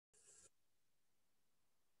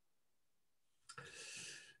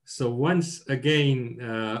So once again,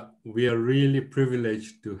 we are really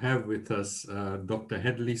privileged to have with us Dr.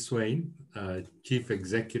 Hedley Swain, Chief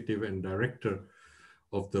Executive and Director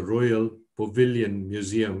of the Royal Pavillion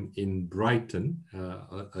Museum in Brighton,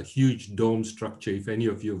 a huge dome structure. If any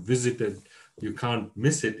of you visited, you can't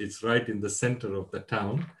miss it. It's right in the center of the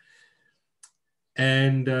town.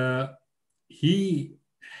 And he's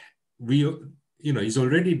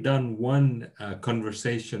already done one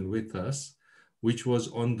conversation with us, which was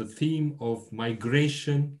on the theme of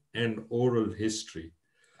migration and oral history.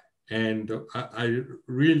 And I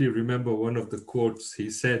really remember one of the quotes he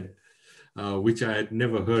said, which I had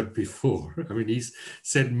never heard before. I mean, he's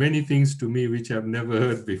said many things to me which I've never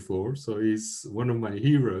heard before. So he's one of my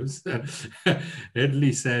heroes.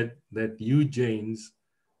 Hedley said that you Jains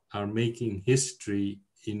are making history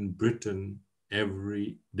in Britain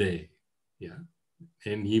every day. Yeah.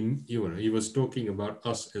 And he was talking about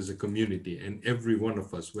us as a community, and every one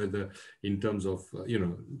of us, whether in terms of,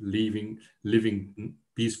 living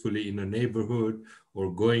peacefully in a neighborhood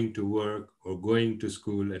or going to work or going to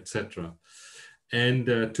school, etc. And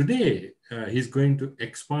today he's going to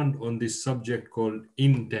expand on this subject called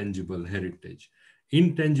intangible heritage.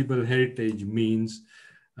 Intangible heritage means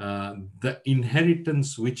the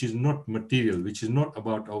inheritance which is not material, which is not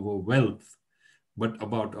about our wealth, but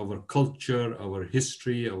about our culture, our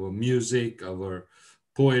history, our music, our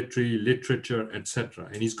poetry, literature, etc.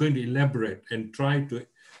 And he's going to elaborate and try to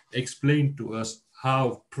explain to us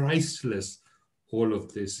how priceless all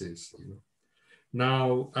of this is.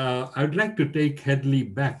 Now, I'd like to take Hedley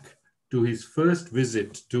back to his first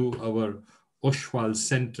visit to our Oshwal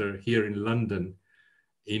Center here in London,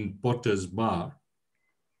 in Potter's Bar,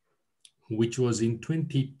 which was in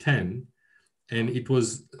 2010, and it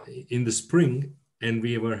was in the spring, and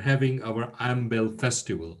we were having our Ambel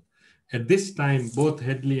Festival. At this time, both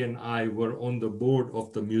Hedley and I were on the board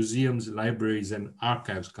of the Museums, Libraries and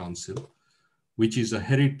Archives Council, which is a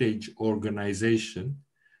heritage organization.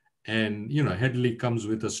 And, Hedley comes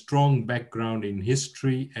with a strong background in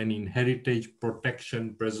history and in heritage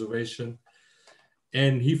protection, preservation.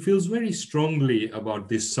 And he feels very strongly about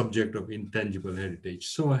this subject of intangible heritage.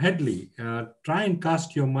 So Hedley, try and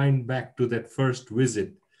cast your mind back to that first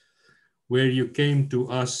visit where you came to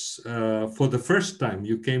us for the first time.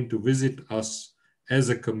 You came to visit us as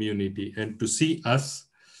a community and to see us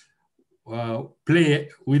play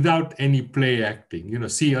without any play acting,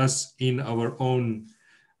 see us in our own,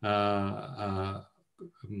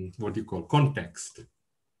 context.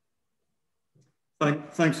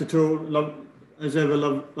 Thanks, Atul. As ever,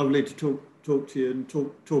 lovely to talk to you and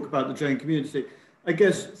talk about the Jain community. I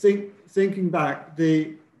guess thinking back,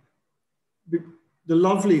 the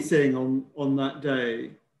lovely thing on that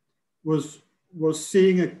day was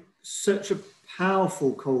seeing such a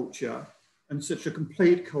powerful culture and such a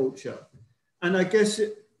complete culture. And I guess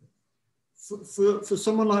for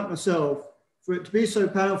someone like myself, for it to be so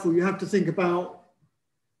powerful, you have to think about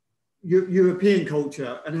European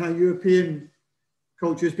culture and how European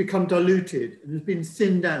culture has become diluted and has been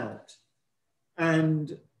thinned out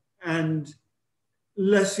and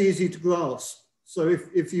less easy to grasp. So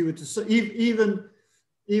if you were to,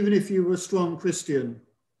 even if you were a strong Christian,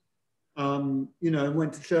 and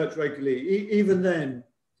went to church regularly, even then,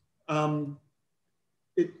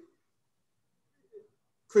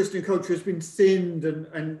 Christian culture has been thinned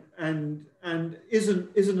and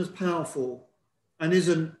isn't as powerful and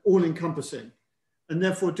isn't all-encompassing. And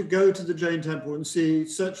therefore, to go to the Jain temple and see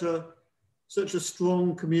such a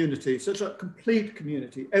strong community, such a complete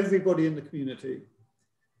community, everybody in the community,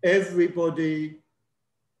 everybody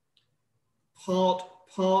part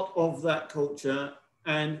of that culture,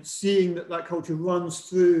 and seeing that culture runs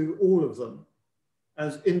through all of them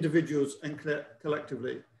as individuals and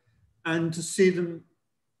collectively, and to see them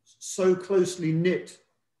so closely knit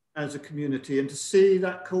as a community, and to see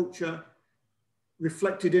that culture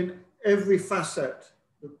reflected in every facet,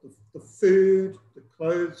 the food, the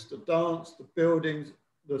clothes, the dance, the buildings,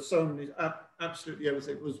 the ceremonies, absolutely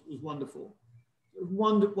everything was wonderful.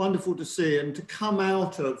 Wonderful to see, and to come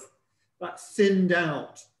out of that thinned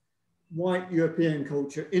out white European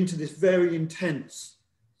culture into this very intense,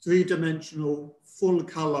 three-dimensional, full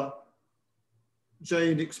color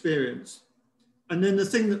Jain experience. And then the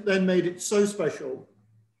thing that then made it so special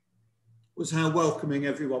was how welcoming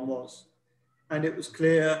everyone was. And it was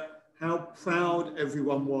clear how proud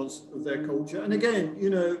everyone was of their culture. And again,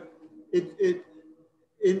 in the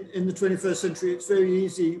 21st century, it's very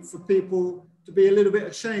easy for people to be a little bit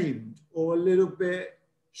ashamed or a little bit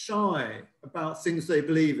shy about things they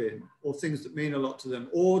believe in or things that mean a lot to them,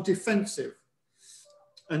 or defensive.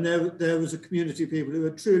 And there was a community of people who were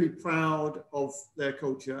truly proud of their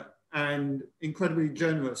culture and incredibly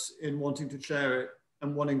generous in wanting to share it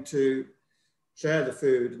and wanting to share the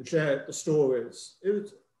food and share the stories. It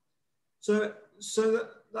was, so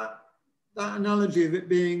that analogy of it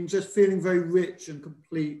being just feeling very rich and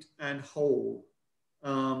complete and whole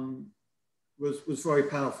was very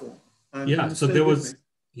powerful. And, yeah, and so there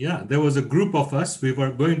was a group of us. We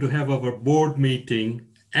were going to have our board meeting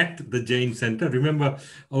at the Jain Center. Remember,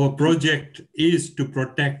 our project is to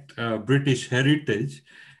protect British heritage.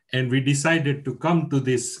 And we decided to come to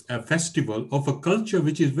this festival of a culture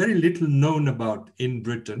which is very little known about in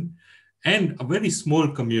Britain, and a very small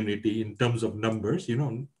community in terms of numbers,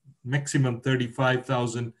 maximum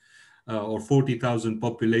 35,000 or 40,000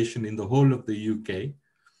 population in the whole of the UK.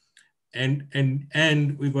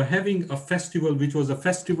 And we were having a festival, which was a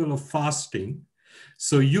festival of fasting.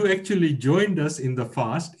 So you actually joined us in the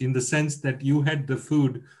fast, in the sense that you had the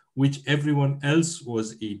food which everyone else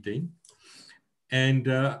was eating. And,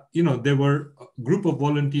 there were a group of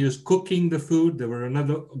volunteers cooking the food. There were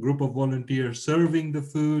another group of volunteers serving the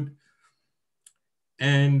food.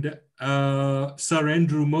 And Sir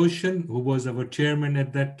Andrew Motion, who was our chairman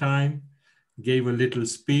at that time, gave a little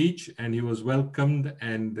speech, and he was welcomed,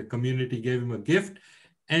 and the community gave him a gift.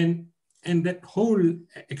 And that whole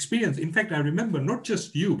experience, in fact, I remember not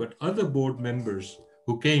just you, but other board members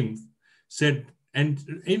who came said, and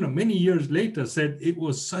many years later said, it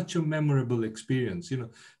was such a memorable experience,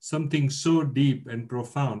 something so deep and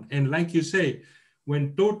profound. And like you say,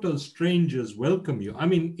 when total strangers welcome you, I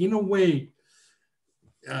mean, in a way,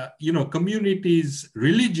 communities,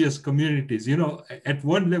 religious communities, at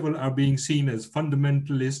one level are being seen as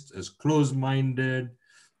fundamentalists, as close-minded,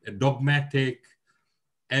 dogmatic.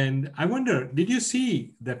 And I wonder, did you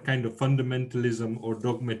see that kind of fundamentalism or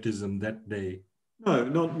dogmatism that day? No,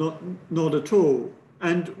 not at all.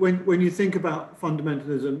 And when you think about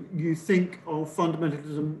fundamentalism, you think of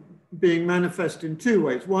fundamentalism being manifest in two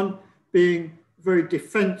ways. One, being very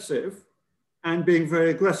defensive and being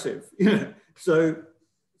very aggressive. So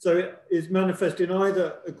it is manifest in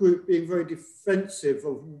either a group being very defensive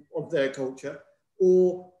of their culture,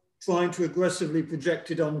 or trying to aggressively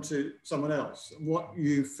project it onto someone else. And what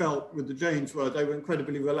you felt with the Jains were they were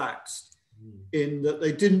incredibly relaxed in that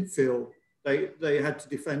they didn't feel they had to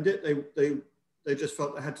defend it. They just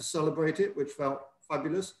felt they had to celebrate it, which felt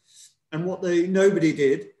fabulous. And what nobody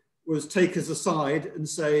did was take us aside and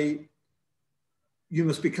say, you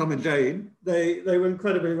must become a Jain. They were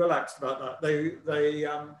incredibly relaxed about that.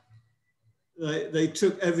 They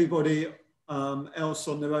took everybody else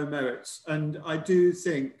on their own merits. And I do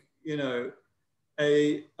think,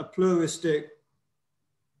 a pluralistic,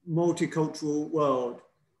 multicultural world,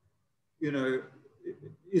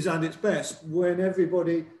 is at its best when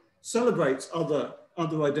everybody celebrates other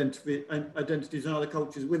identities and other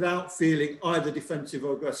cultures without feeling either defensive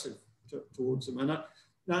or aggressive towards them. And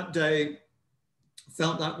that day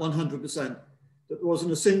felt that 100%, that there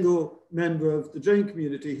wasn't a single member of the Jain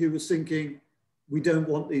community who was thinking, we don't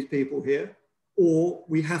want these people here, or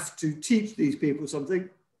we have to teach these people something.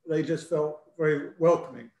 They just felt very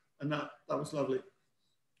welcoming, and that was lovely.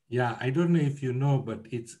 Yeah, I don't know if you know, but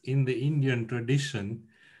it's in the Indian tradition,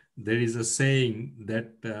 there is a saying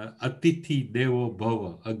that Atithi Devo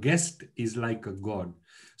Bhava, a guest is like a god.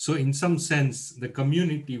 So in some sense, the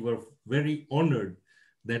community were very honored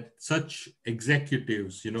that such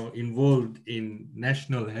executives, involved in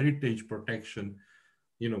national heritage protection,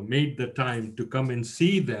 made the time to come and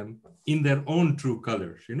see them in their own true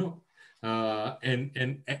colors,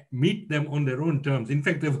 and meet them on their own terms. In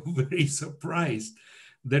fact, they were very surprised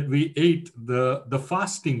that we ate the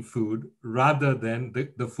fasting food rather than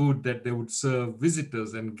the food that they would serve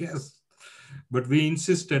visitors and guests. But we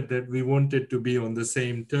insisted that we wanted to be on the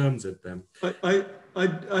same terms as them.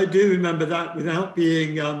 I do remember that without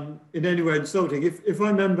being in any way insulting. If I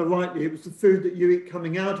remember rightly, it was the food that you eat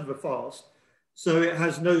coming out of a fast. So it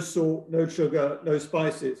has no salt, no sugar, no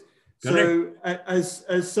spices. Correct. So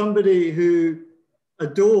as somebody who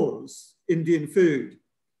adores Indian food,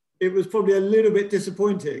 it was probably a little bit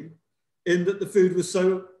disappointing in that the food was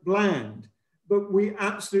so bland, but we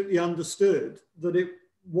absolutely understood that it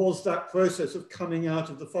was that process of coming out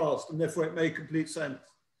of the fast, and therefore it made complete sense.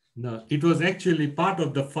 No, it was actually part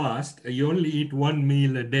of the fast. You only eat one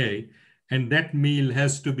meal a day, and that meal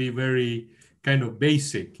has to be very kind of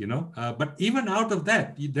basic, but even out of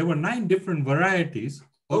that, there were 9 different varieties.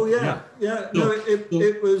 Oh yeah. No,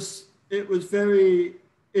 it was very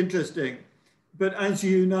interesting. But as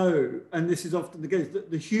you know, and this is often the case,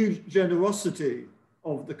 the huge generosity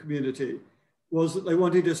of the community was that they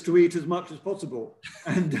wanted us to eat as much as possible.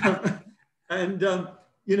 And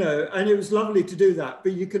you know, and it was lovely to do that,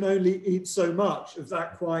 but you can only eat so much of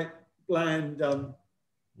that quite bland,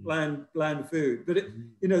 bland food. But it,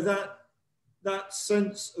 you know, that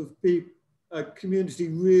sense of a community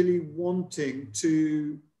really wanting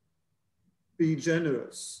to be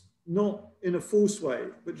generous, not in a forced way,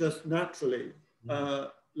 but just naturally,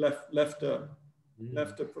 left a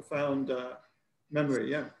profound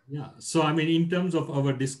memory. Yeah. Yeah. So, I mean, in terms of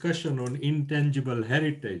our discussion on intangible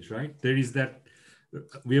heritage, right? There is that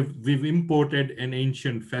we've imported an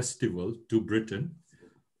ancient festival to Britain.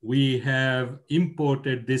 We have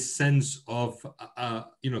imported this sense of,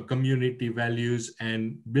 community values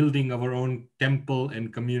and building our own temple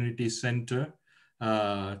and community center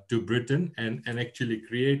to Britain, and actually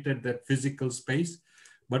created that physical space.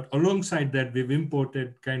 But alongside that, we've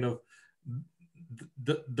imported kind of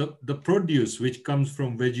the produce which comes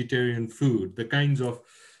from vegetarian food, the kinds of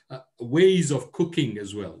ways of cooking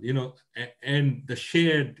as well, you know, and the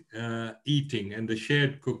shared eating and the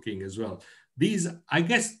shared cooking as well. I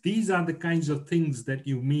guess these are the kinds of things that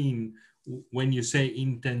you mean when you say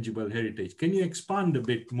intangible heritage. Can you expand a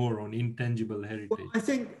bit more on intangible heritage? Well, I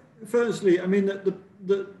think, firstly, I mean,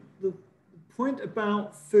 the point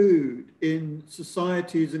about food in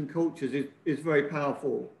societies and cultures is very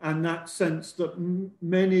powerful, and that sense that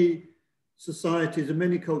many societies and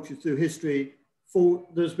many cultures through history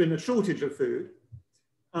thought there's been a shortage of food,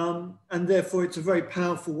 and therefore it's a very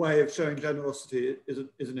powerful way of showing generosity,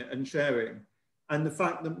 isn't it, and sharing. And the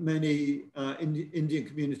fact that many Indian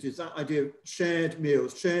communities, that idea of shared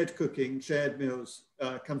meals, shared cooking, shared meals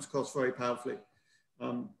comes across very powerfully.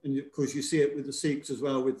 And of course you see it with the Sikhs as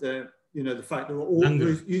well, with their, you know, the fact that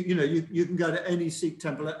you can go to any Sikh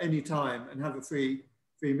temple at any time and have a free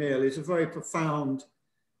meal. It's a very profound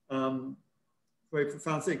thing.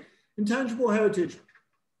 Intangible heritage.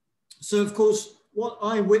 So of course, what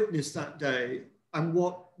I witnessed that day and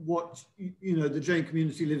what you know the Jain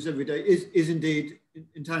community lives every day is indeed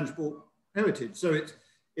intangible heritage. So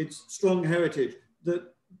it's strong heritage that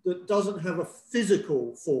doesn't have a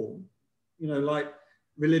physical form, you know, like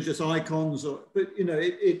religious icons, but you know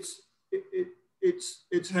it's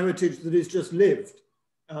heritage that is just lived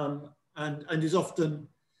and is often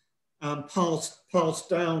passed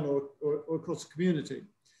down or across the community.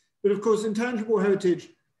 But of course, intangible heritage,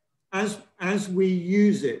 as we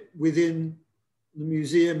use it within the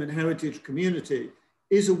museum and heritage community,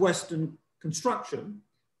 is a Western construction,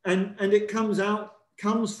 and it comes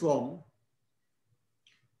from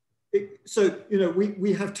it. So you know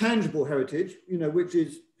we have tangible heritage, you know, which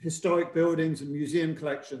is historic buildings and museum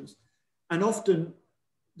collections, and often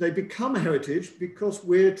they become heritage because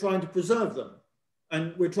we're trying to preserve them,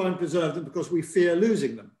 and we're trying to preserve them because we fear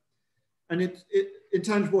losing them. And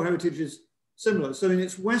intangible heritage is similar. So in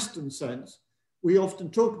its Western sense, we often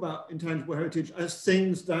talk about intangible heritage as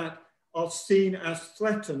things that are seen as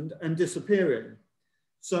threatened and disappearing.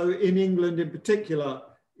 So in England in particular,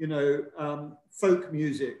 you know, folk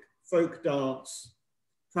music, folk dance,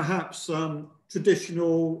 perhaps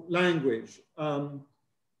traditional language,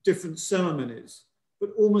 different ceremonies,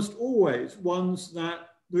 but almost always ones that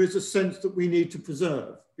there is a sense that we need to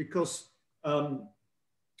preserve because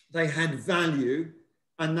they had value,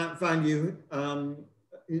 and that value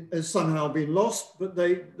has somehow been lost, but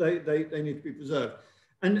they need to be preserved.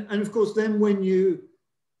 And of course, then when you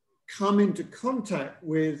come into contact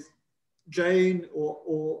with Jain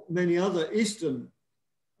or many other Eastern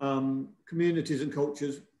communities and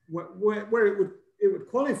cultures where it would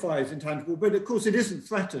qualify as intangible, but of course it isn't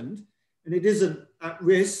threatened, and it isn't at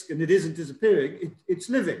risk, and it isn't disappearing. It's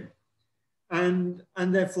living, and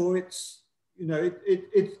therefore it's, you know,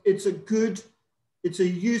 it's a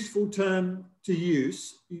useful term to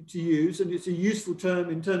use, and it's a useful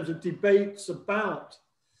term in terms of debates about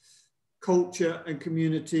culture and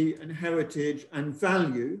community and heritage and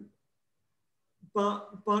value. But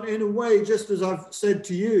in a way, just as I've said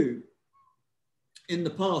to you in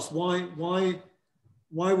the past, why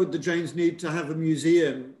would the Jains need to have a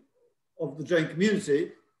museum of the Jain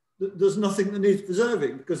community? There's nothing that needs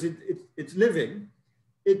preserving because it's living.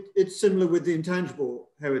 It's similar with the intangible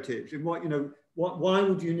heritage. And why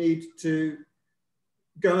would you need to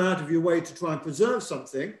go out of your way to try and preserve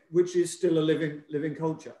something which is still a living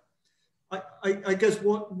culture? I guess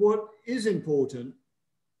what is important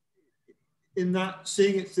in that,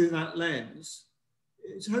 seeing it through that lens,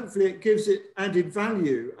 is hopefully it gives it added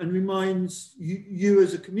value and reminds you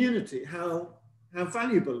as a community how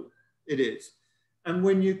valuable it is. And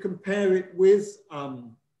when you compare it with,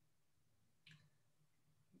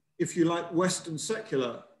 if you like, Western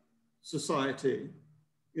secular society,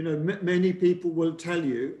 you know, many people will tell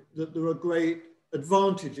you that there are great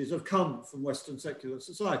advantages have come from Western secular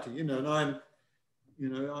society, and I'm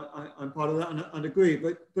part of that and agree,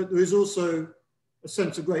 but there is also a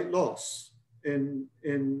sense of great loss in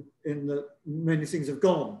that many things have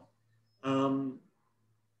gone,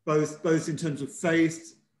 both in terms of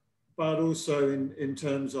faith, but also in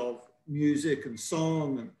terms of music and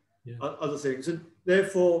song and other things. And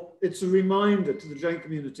therefore, it's a reminder to the Jain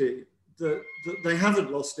community that they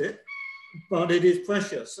haven't lost it, but it is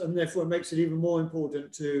precious, and therefore it makes it even more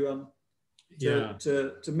important to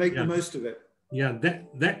make the most of it. Yeah,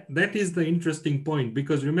 that is the interesting point,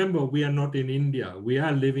 because remember, we are not in India. We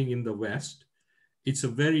are living in the West. It's a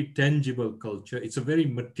very tangible culture. It's a very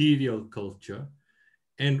material culture.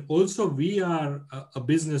 And also we are a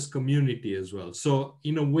business community as well. So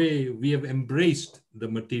in a way, we have embraced the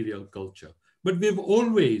material culture, but we've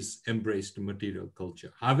always embraced the material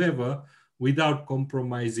culture. However, without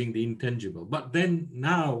compromising the intangible. But then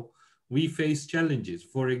now we face challenges.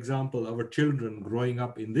 For example, our children growing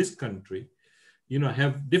up in this country,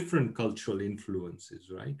 have different cultural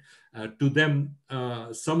influences, right? To them,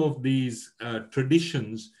 some of these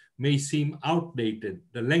traditions may seem outdated.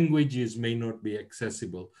 The languages may not be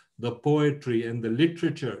accessible. The poetry and the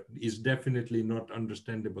literature is definitely not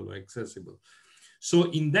understandable or accessible.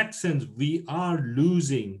 So in that sense, we are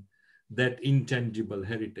losing that intangible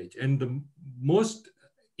heritage. And the most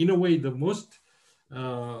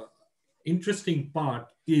interesting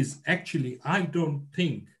part is actually, I don't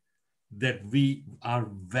think that we are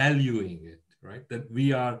valuing it, right? That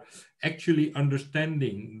we are actually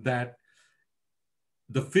understanding that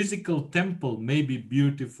the physical temple may be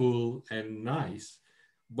beautiful and nice,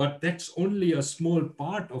 but that's only a small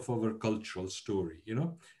part of our cultural story,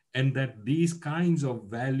 and that these kinds of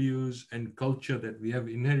values and culture that we have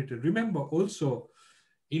inherited. Remember also,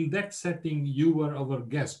 in that setting, you were our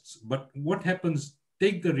guests, but what happens,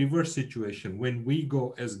 take the reverse situation, when we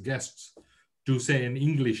go as guests to say an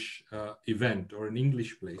English event or an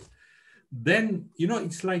English place, then,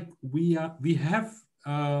 it's like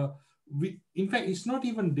in fact, it's not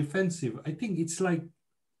even defensive. I think it's like,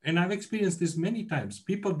 and I've experienced this many times,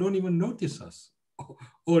 people don't even notice us.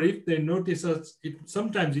 Or if they notice us,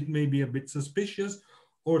 sometimes it may be a bit suspicious,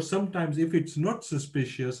 or sometimes if it's not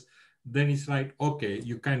suspicious, then it's like, okay,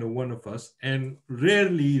 you're kind of one of us. And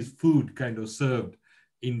rarely is food kind of served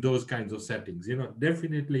in those kinds of settings,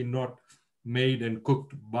 definitely not made and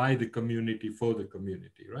cooked by the community for the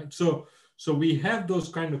community, right? So we have those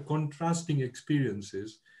kind of contrasting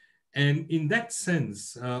experiences. And in that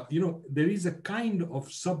sense, there is a kind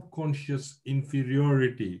of subconscious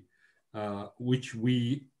inferiority which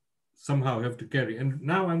we somehow have to carry. And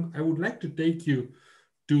now I would like to take you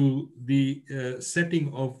to the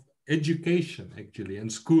setting of education, actually,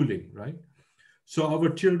 and schooling, right? So our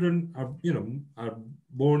children are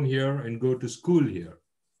born here and go to school here.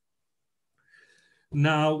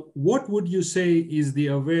 Now, what would you say is the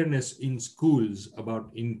awareness in schools about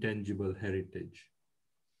intangible heritage?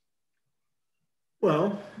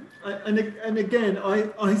 Well, and again,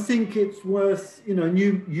 I think it's worth, and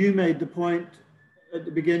you made the point at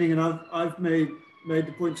the beginning, and I've made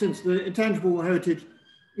the point since. The intangible heritage,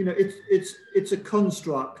 it's a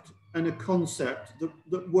construct and a concept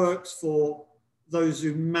that works for those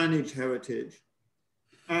who manage heritage,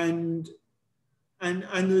 and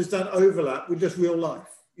there's that overlap with just real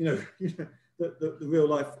life, the real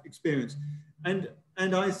life experience, and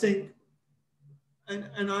I think.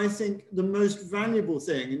 And I think the most valuable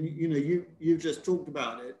thing, and you just talked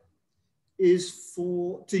about it, is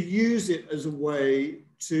to use it as a way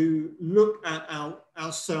to look at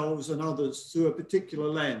ourselves and others through a particular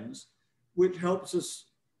lens, which helps us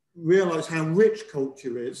realize how rich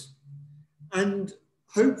culture is, and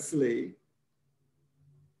hopefully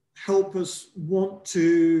help us want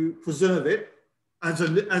to preserve it as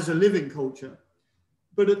a living culture,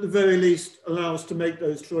 but at the very least allow us to make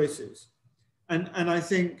those choices. And I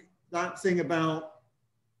think that thing about,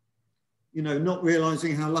 not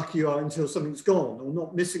realizing how lucky you are until something's gone, or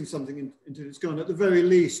not missing something until it's gone, at the very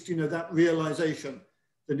least, that realization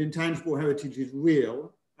that intangible heritage is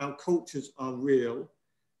real, our cultures are real,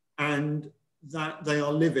 and that they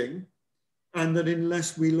are living, and that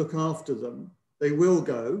unless we look after them, they will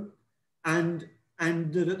go, and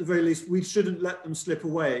that at the very least, we shouldn't let them slip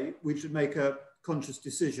away. We should make a conscious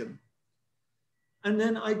decision. And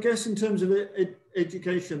then I guess in terms of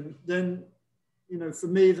education, then, for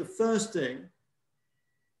me, the first thing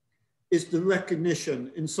is the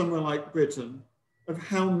recognition in somewhere like Britain of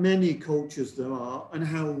how many cultures there are and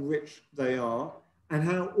how rich they are, and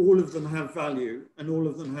how all of them have value and all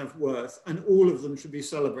of them have worth and all of them should be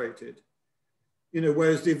celebrated.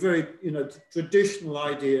 Whereas the very, traditional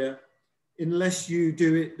idea unless you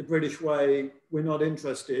do it the British way, we're not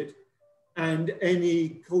interested. And any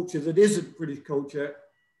culture that isn't British culture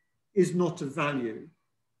is not of value.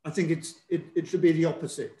 I think it should be the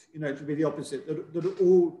opposite. You know, it should be the opposite, that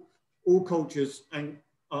all cultures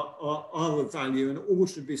are of value, and all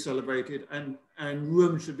should be celebrated, and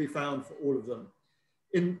room should be found for all of them.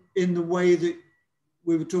 In the way that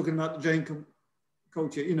we were talking about the Jain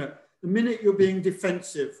culture, you know, the minute you're being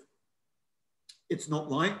defensive, it's not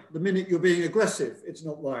right. The minute you're being aggressive, it's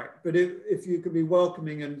not right. But if you can be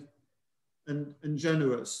welcoming and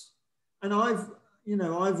generous, and I've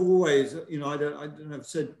always, you know, I don't know if I've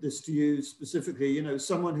said this to you specifically, you know,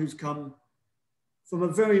 someone who's come from a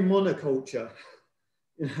very monoculture,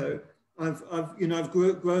 you know, I've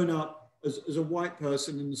grown up as a white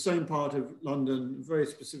person in the same part of London, very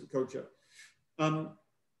specific culture. I'm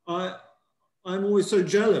always so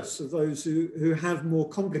jealous of those who have more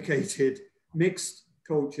complicated mixed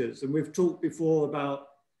cultures. And we've talked before about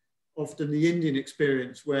often the Indian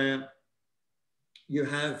experience, where you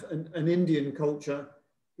have an Indian culture,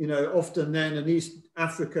 you know, often then an East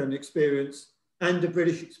African experience and a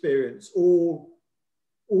British experience, all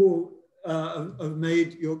have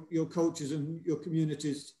made your cultures and your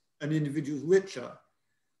communities and individuals richer.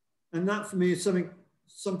 And that for me is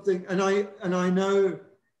something, and I know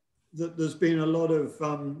that there's been a lot of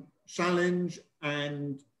challenge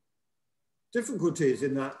and difficulties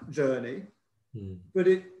in that journey, but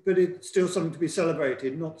it's still something to be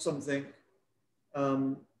celebrated, not something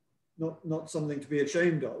not something to be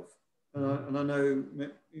ashamed of. And I know,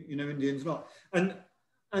 you know, Indians not.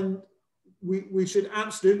 And we should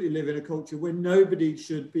absolutely live in a culture where nobody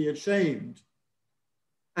should be ashamed,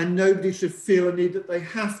 and nobody should feel a need that they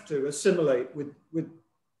have to assimilate with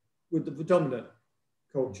the predominant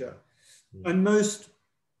culture. And most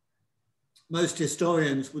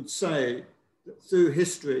historians would say that through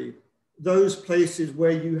history, those places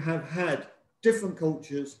where you have had different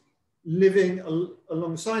cultures living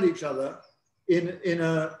alongside each other in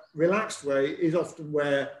a relaxed way is often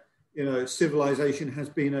where, you know, civilization has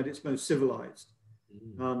been at its most civilized.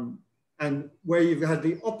 And where you've had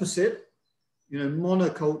the opposite, you know,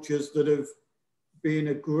 monocultures that have been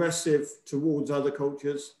aggressive towards other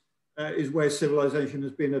cultures, is where civilization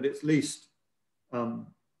has been at its least.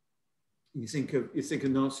 You think of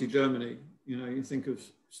Nazi Germany, you know, you think of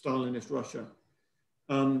Stalinist Russia,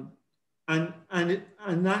 and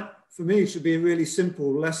that for me should be a really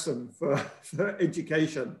simple lesson for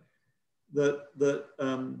education, that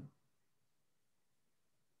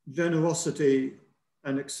generosity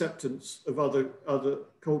and acceptance of other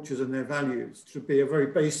cultures and their values should be a very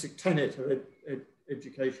basic tenet of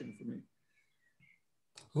education for me.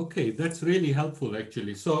 Okay, that's really helpful,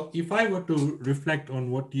 actually. So if I were to reflect on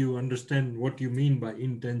what you understand, what you mean by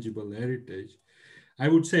intangible heritage, I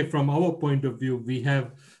would say from our point of view, we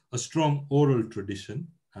have a strong oral tradition.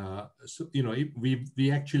 So, you know,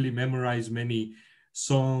 we actually memorize many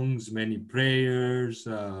songs, many prayers,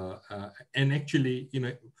 and actually, you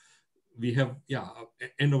know, we have,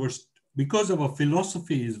 and because our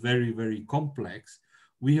philosophy is very, very complex,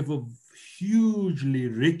 we have a hugely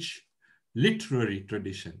rich literary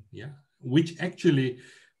tradition, which actually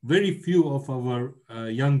very few of our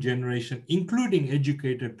young generation, including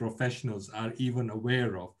educated professionals, are even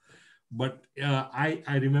aware of. But I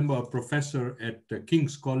remember a professor at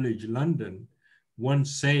King's College London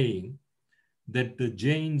once saying that the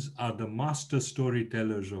Jains are the master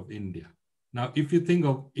storytellers of India. Now, if you think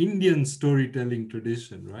of Indian storytelling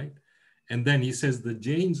tradition, right? And then he says the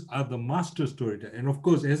Jains are the master storytellers. And of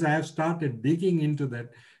course, as I have started digging into that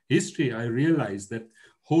history, I realized that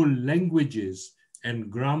whole languages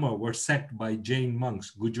and grammar were set by Jain monks.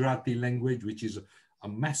 Gujarati language, which is a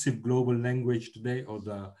massive global language today, or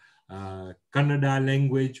the Kannada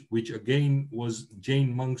language, which again was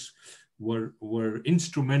Jain monks were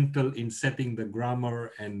instrumental in setting the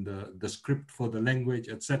grammar and the script for the language,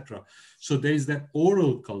 etc. So there is that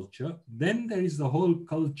oral culture. Then there is the whole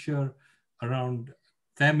culture around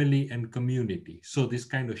family and community. So this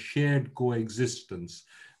kind of shared coexistence,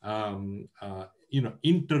 you know,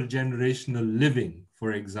 intergenerational living,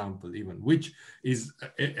 for example, even, which is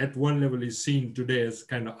at one level is seen today as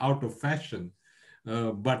kind of out of fashion.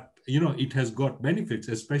 But, you know, it has got benefits,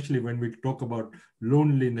 especially when we talk about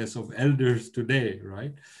loneliness of elders today,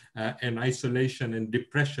 right? And isolation and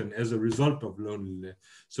depression as a result of loneliness.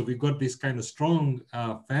 So we got this kind of strong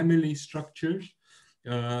family structures,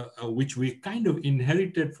 which we kind of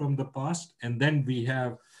inherited from the past. And then we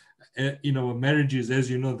have, in our marriages,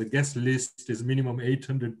 as you know, the guest list is minimum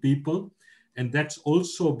 800 people. And that's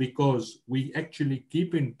also because we actually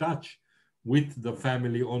keep in touch with the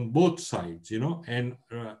family on both sides, you know, and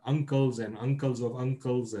uncles and uncles of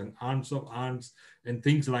uncles and aunts of aunts and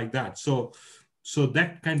things like that. So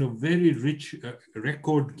that kind of very rich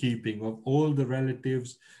record keeping of all the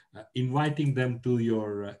relatives, inviting them to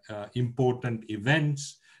your important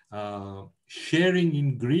events, sharing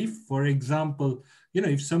in grief. For example, you know,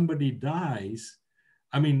 if somebody dies,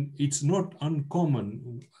 I mean, it's not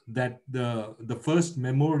uncommon that the first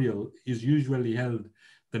memorial is usually held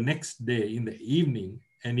the next day in the evening.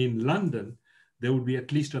 And in London, there would be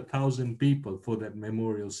at least 1,000 people for that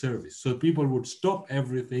memorial service. So people would stop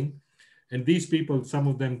everything. And these people, some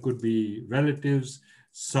of them could be relatives,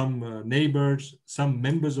 some neighbors, some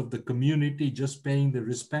members of the community just paying the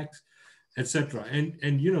respects, etc.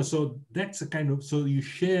 And you know, so that's a kind of, so you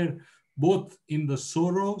share both in the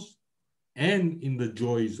sorrows and in the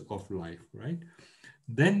joys of life, right?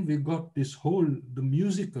 Then we got this whole, the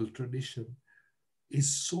musical tradition is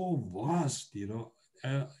so vast, you know,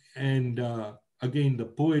 and again, the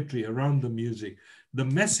poetry around the music, the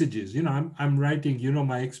messages, you know, I'm writing, you know,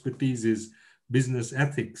 my expertise is business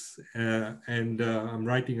ethics, and I'm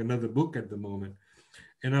writing another book at the moment.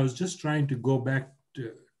 And I was just trying to go back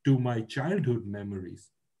to my childhood memories.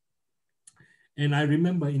 And I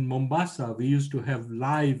remember in Mombasa, we used to have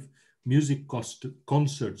live music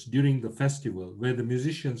concerts during the festival where the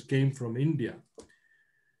musicians came from India,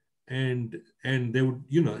 and they would,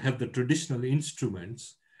 you know, have the traditional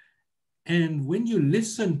instruments. And when you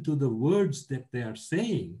listen to the words that they are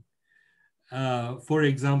saying, for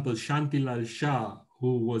example, Shantilal Shah,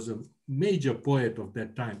 who was a major poet of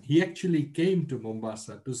that time, he actually came to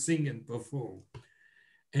Mombasa to sing and perform.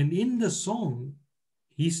 And in the song,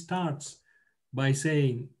 he starts by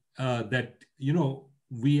saying that, you know,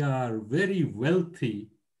 we are very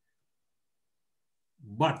wealthy,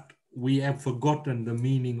 but we have forgotten the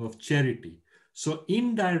meaning of charity. So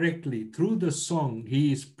indirectly, through the song,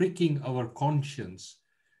 he is pricking our conscience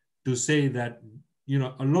to say that, you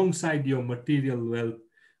know, alongside your material wealth,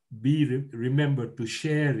 remember to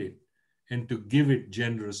share it and to give it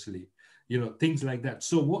generously, you know, things like that.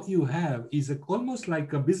 So what you have is almost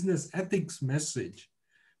like a business ethics message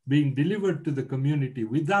being delivered to the community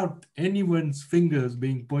without anyone's fingers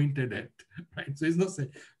being pointed at, right? So it's not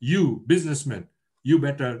saying, you businessmen, you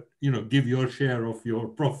better, you know, give your share of your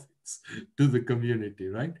profits to the community,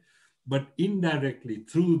 right? But indirectly,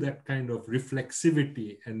 through that kind of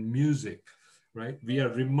reflexivity and music, right, we are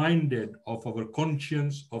reminded of our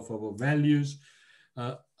conscience, of our values.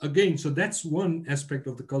 Again, so that's one aspect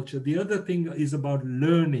of the culture. The other thing is about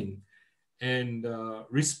learning and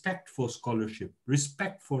respect for scholarship,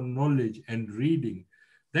 respect for knowledge and reading.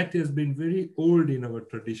 That has been very old in our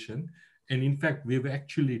tradition. And in fact, we've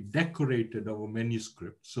actually decorated our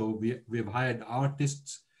manuscripts. So we've hired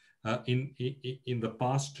artists in the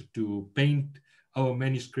past to paint our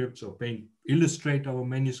manuscripts or illustrate our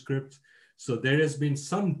manuscripts. So there has been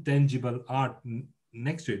some tangible art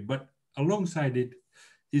next to it, but alongside it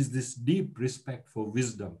is this deep respect for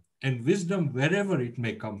wisdom, and wisdom wherever it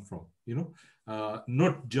may come from, you know,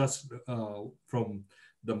 not just from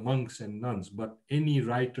the monks and nuns, but any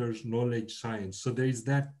writers, knowledge, science. So there is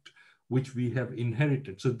that which we have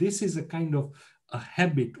inherited. So this is a kind of a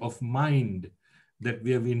habit of mind that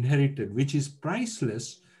we have inherited, which is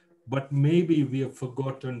priceless, but maybe we have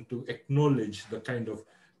forgotten to acknowledge the kind of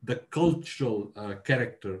the cultural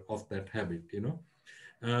character of that habit, you know.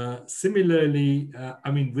 Similarly,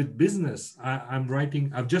 I mean, with business,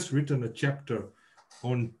 I've just written a chapter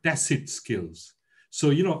on tacit skills. So,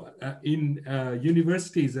 you know, in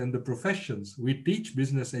universities and the professions, we teach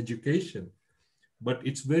business education, but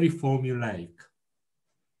it's very formulaic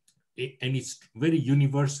and it's very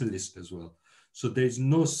universalist as well. So there's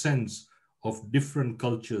no sense of different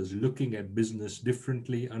cultures looking at business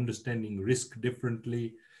differently, understanding risk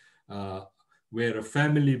differently, where a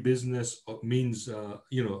family business means,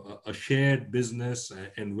 you know, a shared business,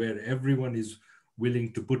 and where everyone is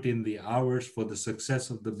willing to put in the hours for the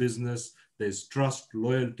success of the business. There's trust,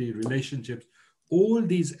 loyalty, relationships, all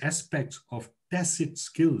these aspects of tacit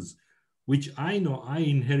skills, which I know I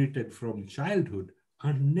inherited from childhood,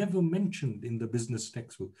 are never mentioned in the business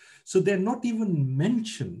textbook. So they're not even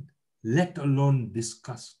mentioned, let alone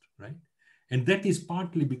discussed, right? And that is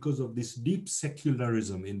partly because of this deep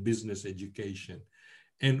secularism in business education,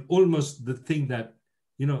 and almost the thing that,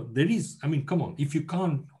 you know, there is, I mean, come on, if you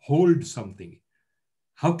can't hold something,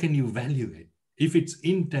 how can you value it? If it's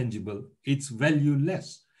intangible, it's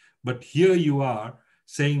valueless. But here you are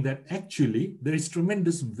saying that actually there is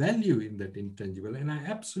tremendous value in that intangible. And I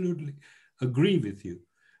absolutely agree with you.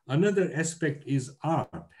 Another aspect is art,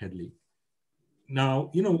 Hedley.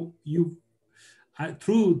 Now, you know,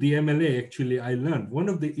 through the MLA, actually, I learned one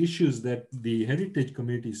of the issues that the heritage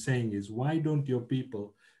community is saying is, why don't your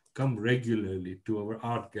people come regularly to our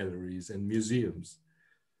art galleries and museums?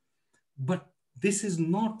 But this is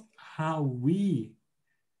not how we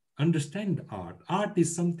understand art. Art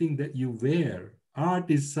is something that you wear.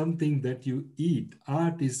 Art is something that you eat.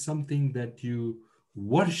 Art is something that you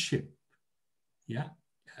worship. Yeah,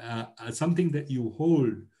 something that you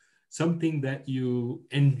hold, something that you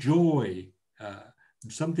enjoy,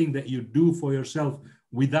 something that you do for yourself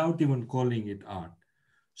without even calling it art.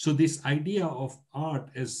 So this idea of art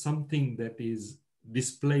as something that is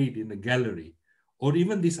displayed in a gallery, or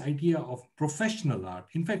even this idea of professional art.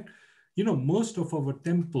 In fact, you know, most of our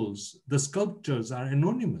temples, the sculptures are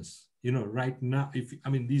anonymous. You know, right now,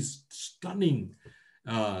 these stunning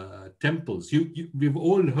temples. We've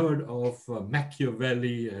all heard of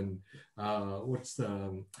Machiavelli and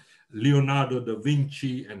Leonardo da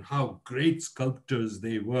Vinci, and how great sculptors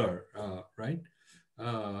they were, right?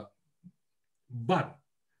 But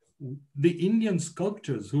the Indian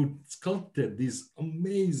sculptors who sculpted these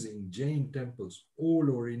amazing Jain temples all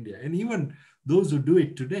over India, and even those who do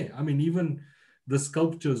it today. I mean, even the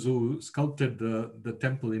sculptors who sculpted the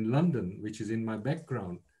temple in London, which is in my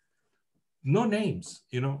background, no names,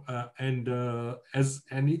 you know, and as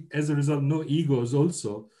a result, no egos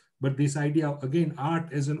also. But this idea of, again,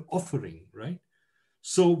 art as an offering, right?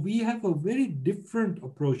 So we have a very different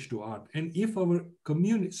approach to art. And if our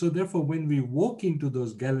community, so therefore, when we walk into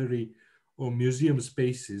those gallery or museum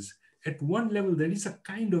spaces, at one level, there is a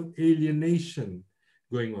kind of alienation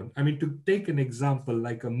going on. I mean, to take an example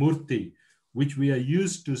like a murti, which we are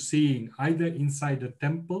used to seeing either inside a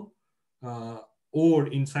temple or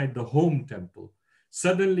inside the home temple,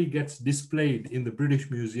 suddenly gets displayed in the British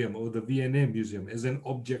Museum or the V&A Museum as an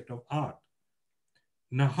object of art.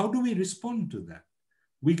 Now, how do we respond to that?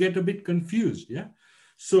 We get a bit confused, yeah?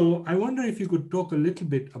 So I wonder if you could talk a little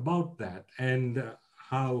bit about that and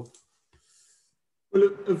how...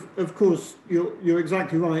 Well, of course, you're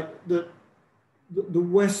exactly right that the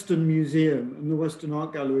Western Museum and the Western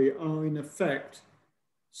Art Gallery are in effect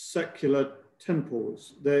secular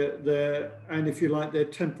temples. And if you like, they're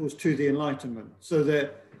temples to the Enlightenment. So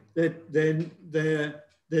they're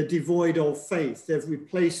devoid of faith. They've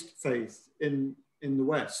replaced faith in the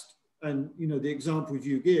West. And you know the examples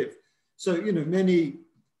you give. So you know many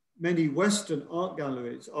Western art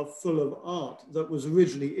galleries are full of art that was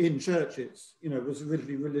originally in churches. You know, it was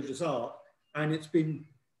originally religious art, and it's been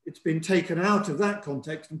taken out of that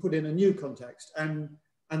context and put in a new context. And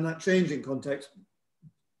that changing context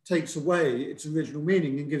takes away its original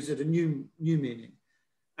meaning and gives it a new meaning.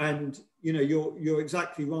 And you know, you're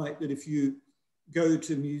exactly right that if you go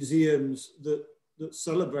to museums that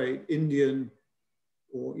celebrate Indian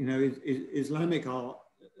or you know Islamic art,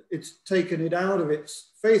 it's taken it out of its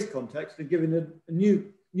faith context and given it a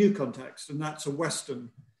new context, and that's a Western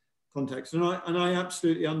context. And I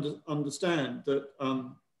absolutely understand that.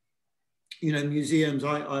 You know, museums.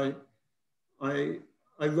 I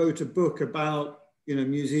wrote a book about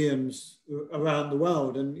museums around the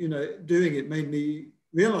world, and doing it made me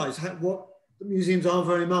realize what the museums are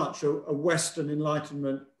very much a Western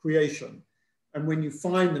Enlightenment creation. And when you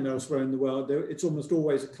find them elsewhere in the world, it's almost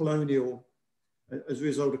always a colonial, as a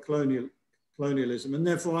result of colonialism. And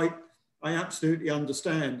therefore, I absolutely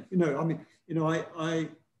understand. I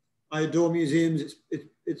adore museums.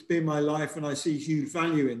 It's been my life, and I see huge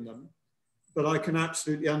value in them. But I can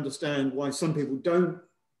absolutely understand why some people don't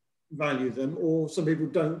value them, or some people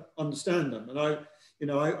don't understand them. And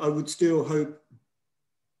I would still hope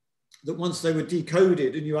that once they were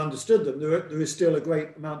decoded and you understood them, there is still a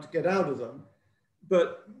great amount to get out of them.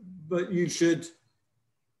 But you should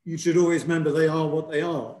always remember they are what they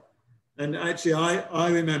are. And actually, I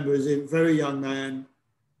remember as a very young man,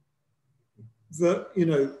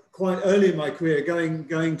 quite early in my career,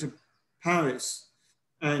 going to Paris,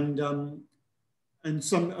 and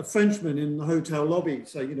a Frenchman in the hotel lobby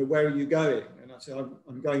say, where are you going? And I said,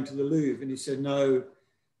 I'm going to the Louvre. And he said, no,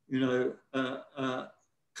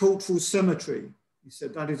 cultural cemetery. He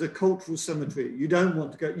said, that is a cultural cemetery. You don't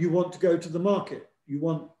want to go, you want to go to the market. You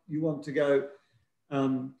want to go.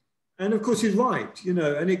 And of course he's right,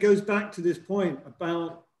 and it goes back to this point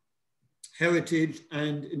about heritage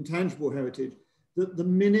and intangible heritage, that the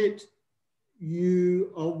minute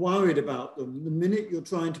you are worried about them, the minute you're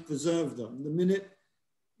trying to preserve them, the minute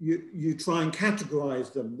you try and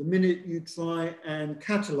categorize them, the minute you try and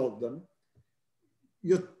catalog them,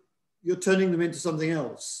 you're turning them into something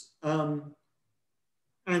else. And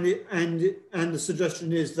the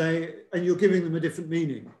suggestion is and you're giving them a different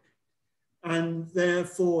meaning. And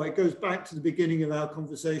therefore it goes back to the beginning of our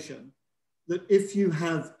conversation. that if you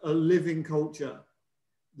have a living culture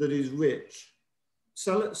that is rich,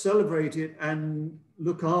 celebrate it and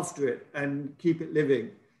look after it and keep it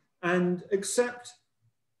living, and accept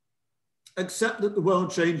that the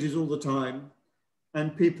world changes all the time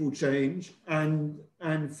and people change, and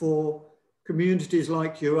for communities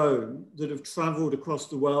like your own that have traveled across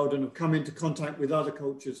the world and have come into contact with other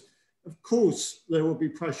cultures, of course there will be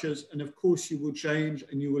pressures, and of course you will change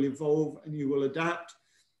and you will evolve and you will adapt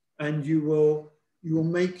and you will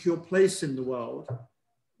make your place in the world,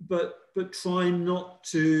 but try not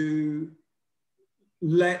to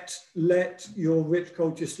let your rich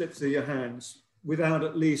culture slip through your hands without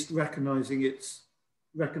at least recognizing it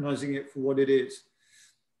for what it is.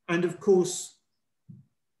 And of course,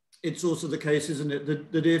 it's also the case, isn't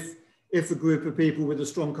it, that if a group of people with a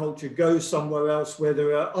strong culture go somewhere else where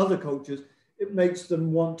there are other cultures, it makes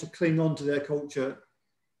them want to cling on to their culture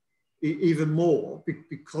even more,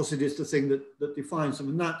 because it is the thing that defines them.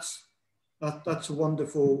 And that's a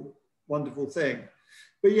wonderful, wonderful thing.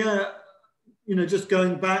 But yeah, you know, just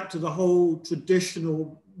going back to the whole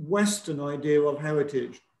traditional Western idea of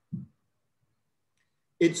heritage,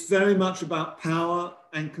 it's very much about power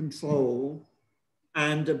and control,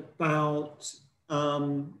 and about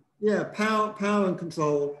power and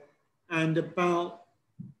control, and about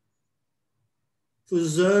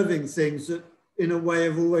preserving things that in a way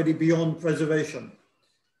are already beyond preservation.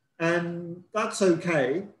 And that's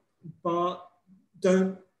okay, but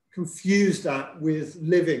don't confuse that with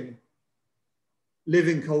living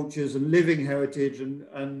cultures and living heritage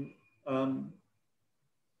and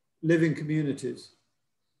living communities.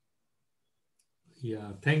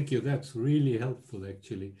 Yeah, thank you. That's really helpful,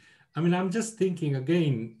 actually. I mean, I'm just thinking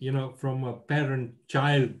again, you know, from a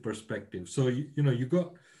parent-child perspective. So, you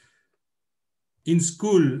got in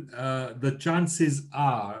school, the chances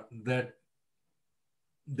are that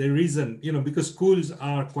there isn't, because schools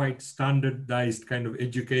are quite standardized kind of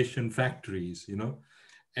education factories,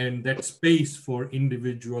 and that space for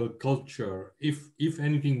individual culture, if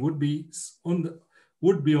anything, would be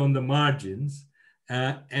on the margins.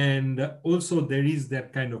 And also there is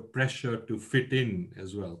that kind of pressure to fit in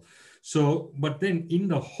as well. So, but then in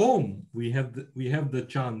the home, we have the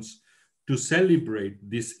chance to celebrate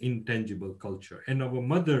this intangible culture. And our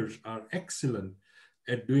mothers are excellent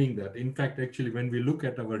at doing that. In fact, actually, when we look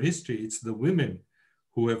at our history, it's the women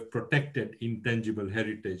who have protected intangible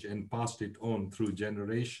heritage and passed it on through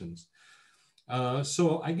generations.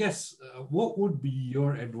 So I guess, what would be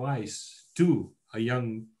your advice to a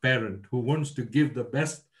young parent who wants to give the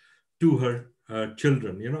best to her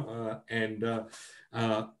children, and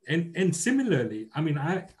similarly, I mean,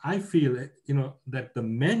 I feel, that the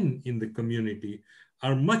men in the community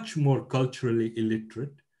are much more culturally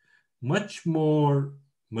illiterate, much more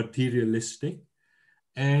materialistic,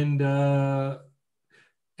 and kind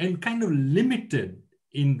of limited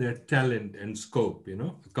in their talent and scope,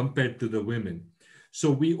 compared to the women. So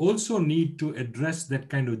we also need to address that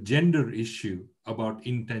kind of gender issue about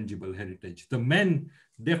intangible heritage. The men,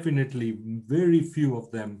 definitely, very few of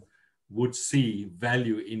them would see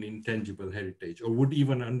value in intangible heritage, or would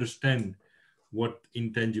even understand what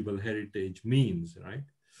intangible heritage means, right?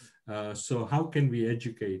 So how can we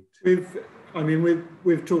educate?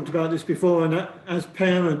 We've talked about this before, and as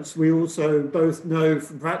parents, we also both know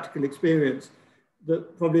from practical experience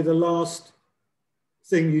that probably the last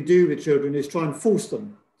thing you do with children is try and force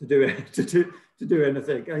them to do it, to do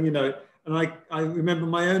anything. And I remember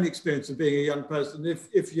my own experience of being a young person.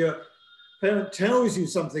 If your parent tells you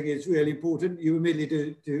something is really important, you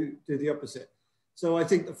immediately do the opposite. So I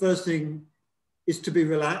think the first thing is to be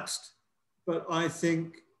relaxed. But I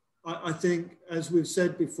think, as we've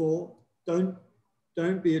said before,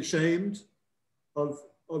 don't be ashamed of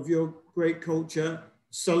your great culture.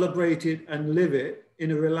 Celebrate it and live it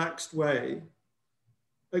in a relaxed way.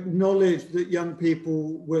 Acknowledge that young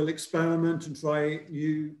people will experiment and try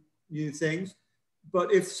new things.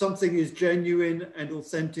 But if something is genuine and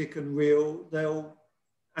authentic and real,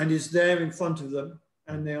 and is there in front of them,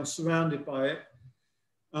 and they are surrounded by it,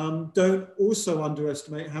 don't also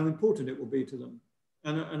underestimate how important it will be to them.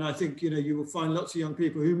 And I think, you will find lots of young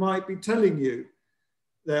people who might be telling you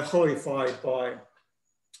they're horrified by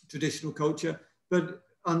traditional culture, but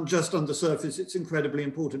just on the surface, it's incredibly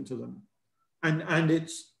important to them. And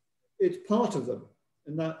it's part of them,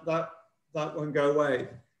 and that won't go away.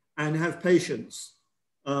 And have patience,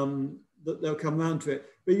 that they'll come around to it.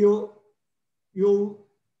 But you're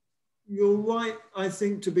right, I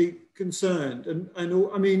think, to be concerned. And I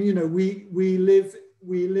mean, we live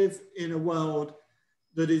in a world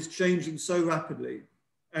that is changing so rapidly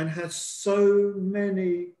and has so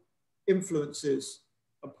many influences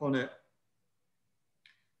upon it.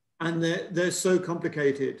 and they're so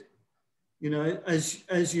complicated. You know,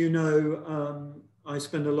 as you know, I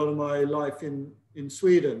spend a lot of my life in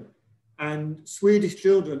Sweden, and Swedish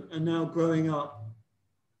children are now growing up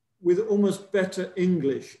with almost better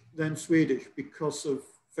English than Swedish because of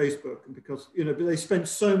Facebook, and because, you know, they spend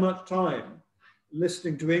so much time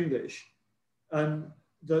listening to English, and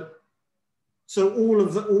that, so all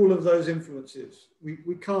of those influences,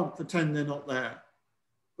 we can't pretend they're not there.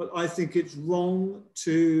 But I think it's wrong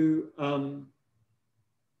to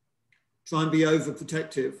try and be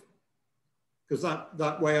overprotective, because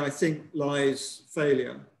that way I think lies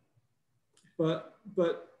failure. But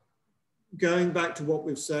going back to what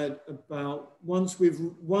we've said about once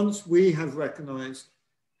we have recognized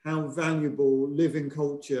how valuable living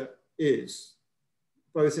culture is,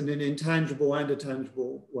 both in an intangible and a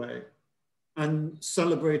tangible way, and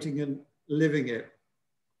celebrating and living it.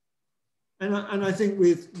 And I think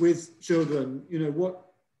with children, you know,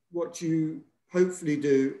 what you hopefully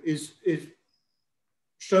do is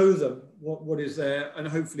show them what is there, and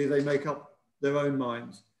hopefully they make up their own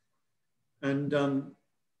minds. And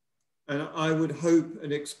I would hope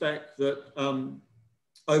and expect that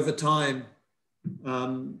over time,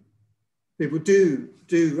 people do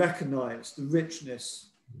recognize the richness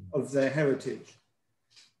of their heritage.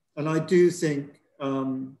 And I do think,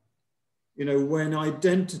 you know, when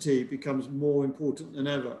identity becomes more important than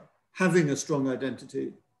ever, having a strong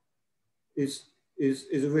identity is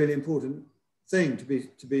a really important thing to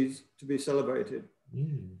be celebrated.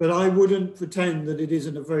 But I wouldn't pretend that it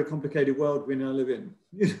isn't a very complicated world we now live in.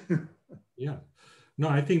 Yeah, no,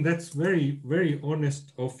 I think that's very, very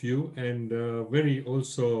honest of you, and very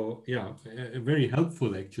also, yeah, very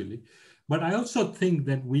helpful actually. But I also think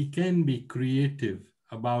that we can be creative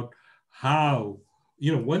about how,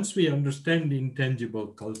 you know, once we understand intangible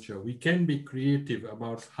culture, we can be creative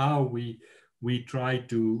about how we try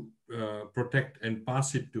to protect and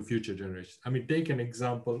pass it to future generations. I mean, take an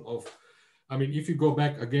example of, I mean, if you go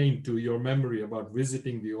back again to your memory about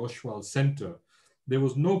visiting the Oswald Center, there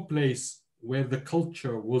was no place where the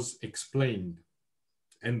culture was explained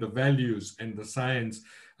and the values and the science.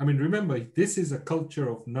 I mean, remember, this is a culture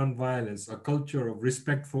of nonviolence, a culture of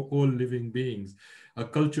respect for all living beings, a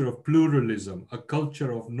culture of pluralism, a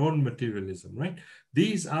culture of non-materialism, right?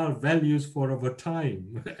 These are values for our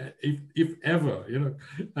time, if ever, you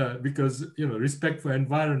know, because, you know, respect for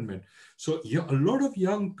environment. So a lot of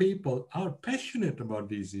young people are passionate about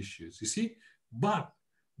these issues, you see, but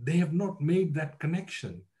they have not made that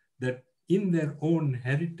connection that in their own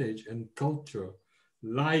heritage and culture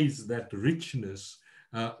lies that richness,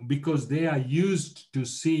 because they are used to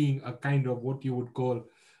seeing a kind of what you would call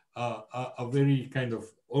a very kind of,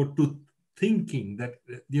 or to thinking that,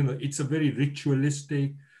 you know, it's a very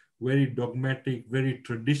ritualistic, very dogmatic, very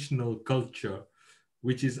traditional culture,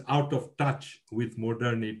 which is out of touch with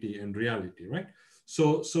modernity and reality, right?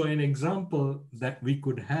 So an example that we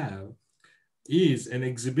could have is an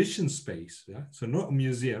exhibition space. Yeah? So not a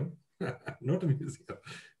museum, not a museum,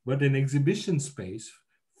 but an exhibition space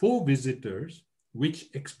for visitors, which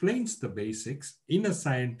explains the basics in a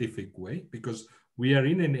scientific way, because we are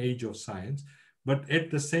in an age of science, but at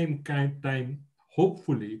the same time,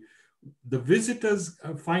 hopefully, the visitors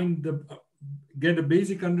get a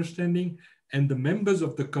basic understanding, and the members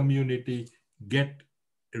of the community get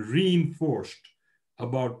reinforced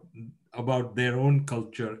about their own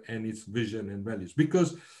culture and its vision and values.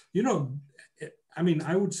 Because, you know, I mean,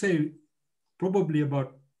 I would say probably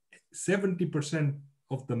about 70%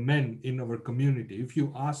 of the men in our community, if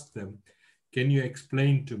you ask them, can you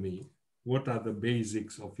explain to me what are the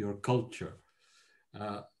basics of your culture?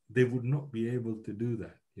 They would not be able to do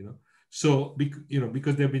that, you know. So, you know,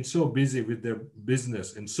 because they've been so busy with their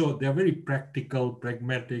business, and so they're very practical,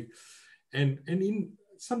 pragmatic, and in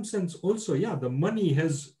some sense also, yeah, the money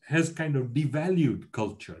has kind of devalued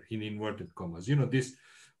culture in inverted commas. You know, this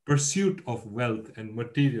pursuit of wealth and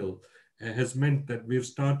material has meant that we've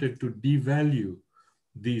started to devalue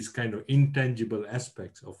these kind of intangible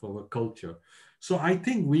aspects of our culture. So I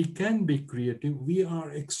think we can be creative. We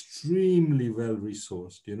are extremely well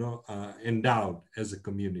resourced, you know, endowed as a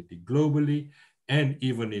community globally and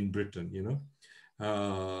even in Britain, you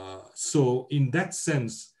know. So in that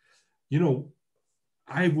sense, you know,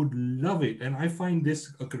 I would love it. And I find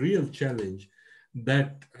this a real challenge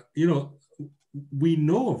that, you know, we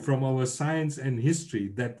know from our science and history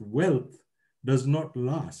that wealth does not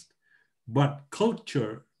last, but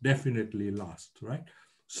culture definitely lasts, right?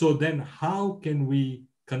 So then how can we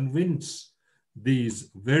convince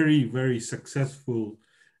these very, very successful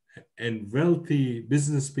and wealthy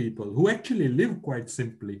business people who actually live quite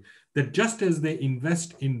simply, that just as they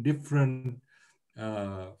invest in different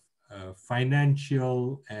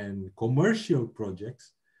financial and commercial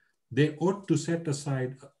projects, they ought to set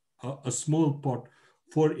aside a small pot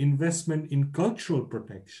for investment in cultural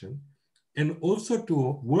protection, and also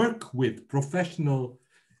to work with professional,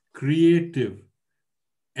 creative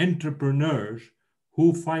entrepreneurs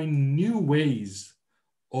who find new ways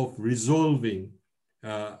of resolving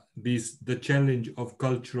the challenge of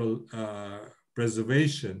cultural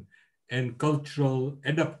preservation and cultural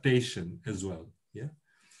adaptation as well. Yeah.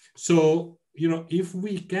 So, if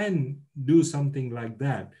we can do something like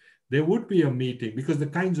that, there would be a meeting, because the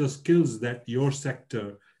kinds of skills that your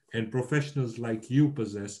sector and professionals like you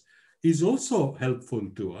possess is also helpful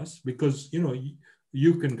to us, because,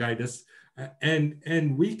 you can guide us,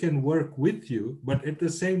 and we can work with you. But at the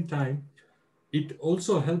same time, it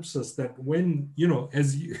also helps us that when,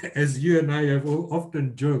 as you and I have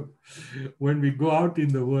often joked, when we go out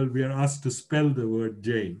in the world, we are asked to spell the word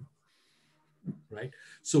Jain, right?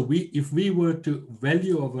 So if we were to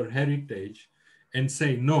value our heritage and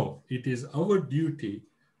say, no, it is our duty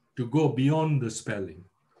to go beyond the spelling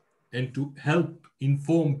and to help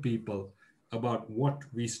inform people about what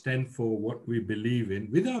we stand for, what we believe in,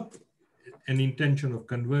 without an intention of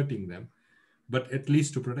converting them, but at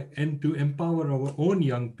least to protect and to empower our own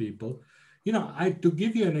young people. To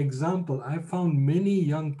give you an example, I found many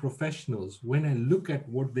young professionals, when I look at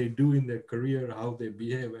what they do in their career, how they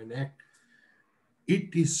behave and act,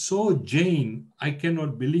 it is so Jain, I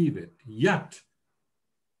cannot believe it. Yet,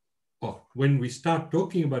 when we start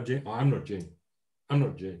talking about Jain, I'm not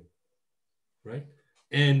Jain, right?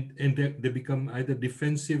 And they become either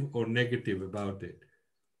defensive or negative about it,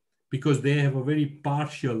 because they have a very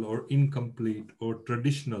partial or incomplete or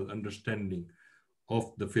traditional understanding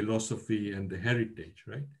of the philosophy and the heritage,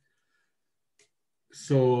 right?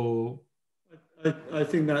 So I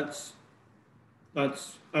think that's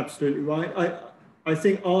absolutely right. I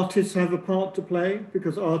think artists have a part to play,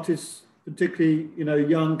 because artists, particularly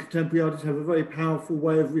young contemporary artists, have a very powerful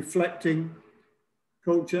way of reflecting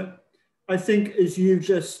culture. I think, as you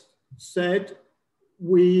just said,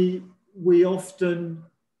 we often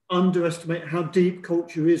underestimate how deep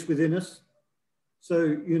culture is within us.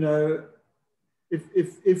 So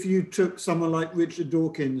if you took someone like Richard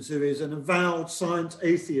Dawkins, who is an avowed science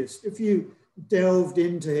atheist, if you delved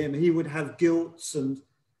into him, he would have guilts and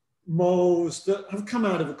morals that have come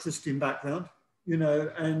out of a Christian background,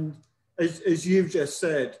 and as you've just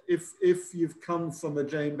said, if you've come from a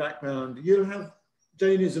Jain background, you'll have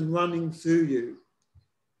Jainism running through you.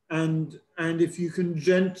 And if you can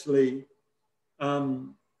gently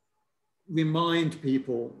remind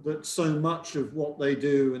people that so much of what they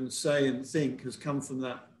do and say and think has come from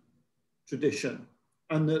that tradition,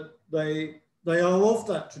 and that they are of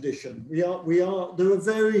that tradition. There are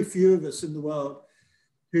very few of us in the world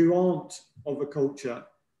who aren't of a culture,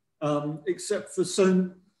 except for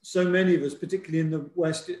so many of us, particularly in the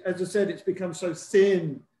West. As I said, it's become so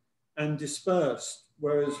thin and dispersed,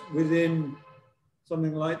 whereas within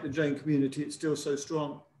something like the Jain community, it's still so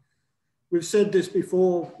strong. We've said this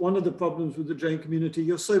before, one of the problems with the Jain community,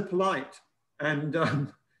 you're so polite and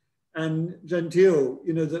genteel,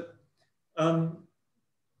 that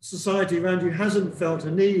society around you hasn't felt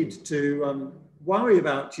a need to worry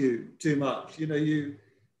about you too much.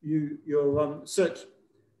 You're such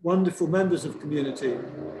wonderful members of community.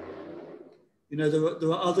 There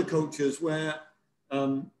are other cultures where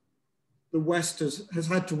the West has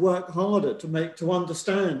had to work harder to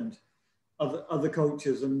understand other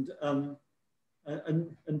cultures and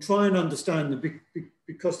try and understand them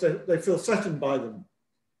because they feel threatened by them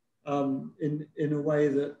in a way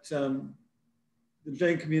that the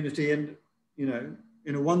Jain community, and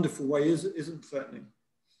in a wonderful way, isn't threatening.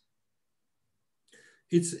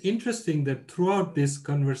 It's interesting that throughout this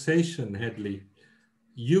conversation, Hedley,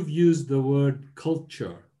 you've used the word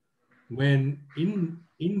culture, when in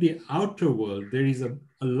the outer world, there is a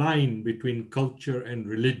line between culture and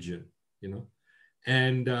religion,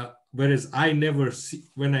 and whereas I never see,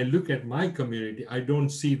 when I look at my community, I don't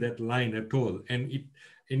see that line at all. And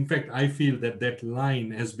in fact, I feel that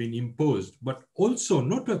line has been imposed, but also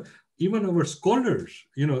even our scholars,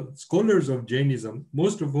 scholars of Jainism,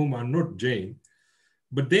 most of whom are not Jain,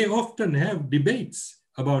 but they often have debates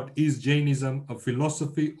about, is Jainism a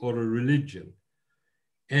philosophy or a religion?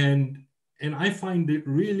 And I find it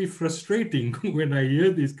really frustrating when I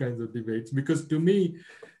hear these kinds of debates, because to me,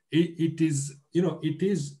 it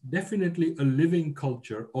is definitely a living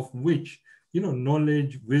culture of which,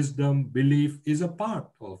 knowledge, wisdom, belief is a part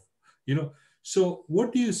of, So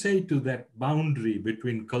what do you say to that boundary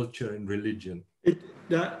between culture and religion? It's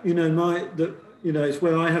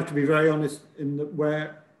where I have to be very honest in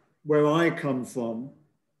where I come from.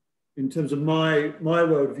 in terms of my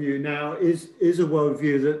worldview now, is a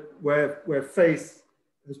worldview that where faith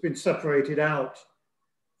has been separated out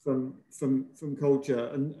from culture,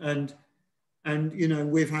 and you know,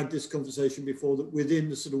 we've had this conversation before, that within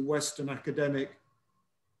the sort of Western academic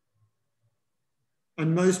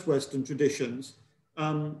and most Western traditions,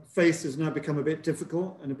 faith has now become a bit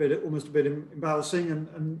difficult and almost a bit embarrassing,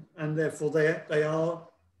 and therefore they are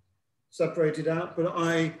separated out. But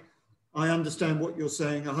I understand what you're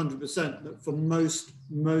saying 100%, that for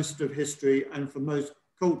most of history and for most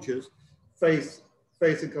cultures, faith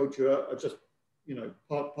and culture are just, you know,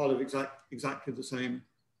 part of exactly the same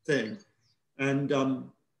thing. And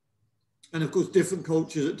of course, different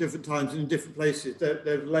cultures at different times and in different places,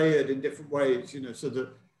 they're layered in different ways, you know, so that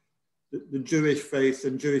the Jewish faith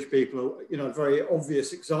and Jewish people are, you know, a very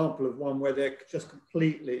obvious example of one where they're just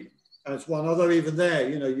completely as one. Although even there,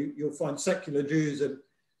 you know, you'll find secular Jews and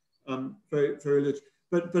very religious.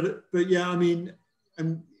 But yeah, I mean,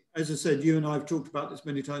 and as I said, you and I have talked about this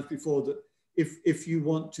many times before, that if you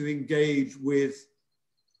want to engage with,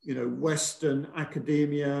 you know, Western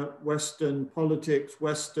academia, Western politics,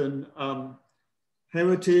 Western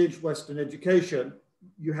heritage, Western education,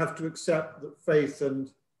 you have to accept that faith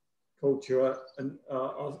and culture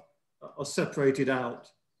are separated out,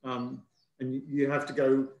 and you have to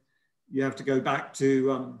go back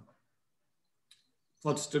to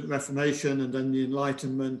Protestant Reformation and then the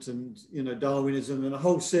Enlightenment and, you know, Darwinism and a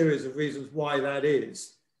whole series of reasons why that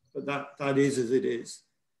is, but that is as it is,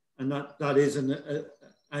 and that is an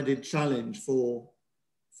added challenge for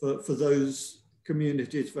those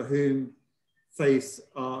communities for whom faith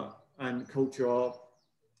and culture are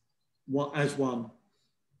as one.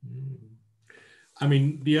 I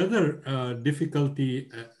mean, the other difficulty,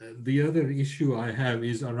 the other issue I have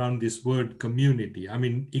is around this word community. I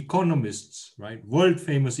mean, economists, right? World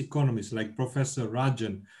famous economists like Professor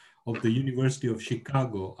Rajan of the University of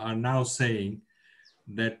Chicago are now saying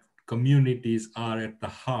that communities are at the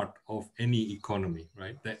heart of any economy,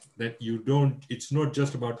 right? That you don't, it's not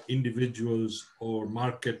just about individuals or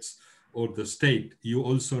markets or the state, you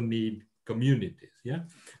also need communities, yeah?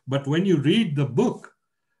 But when you read the book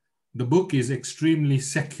is extremely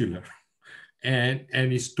secular and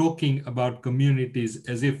is talking about communities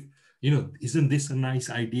as if, you know, isn't this a nice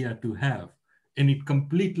idea to have? And it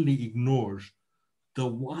completely ignores the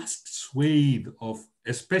vast swathe of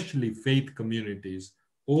especially faith communities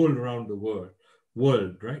all around the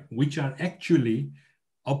world, right? Which are actually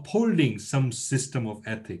upholding some system of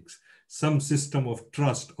ethics, some system of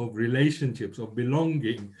trust, of relationships, of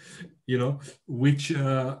belonging, you know, which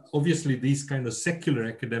obviously these kind of secular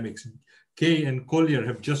academics, Kay and Collier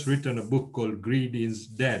have just written a book called Greed is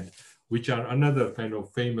Dead, which are another kind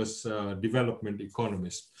of famous development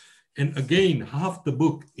economists. And again, half the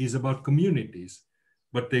book is about communities,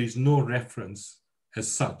 but there is no reference as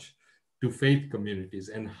such to faith communities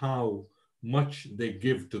and how much they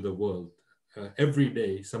give to the world every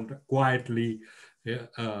day, sometimes quietly,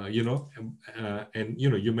 you know, and, you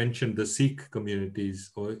know, you mentioned the Sikh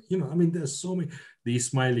communities, or, you know, I mean, there's so many, the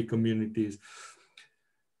Ismaili communities.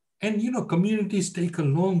 And, you know, communities take a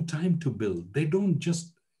long time to build. They don't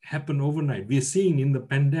just happen overnight. We're seeing in the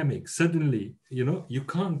pandemic, suddenly, you know, you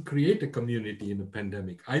can't create a community in a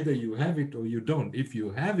pandemic. Either you have it or you don't. If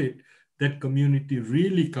you have it, that community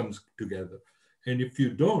really comes together. And if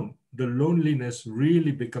you don't, the loneliness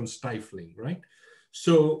really becomes stifling, right?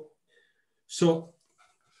 So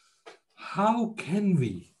how can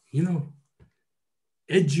we, you know,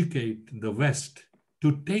 educate the West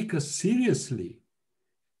to take us seriously,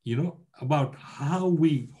 you know, about how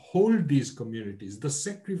we hold these communities, the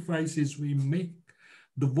sacrifices we make,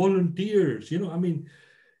 the volunteers, you know, I mean,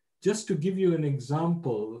 just to give you an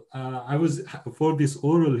example, for this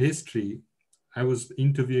oral history, I was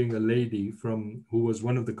interviewing a lady who was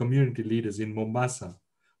one of the community leaders in Mombasa,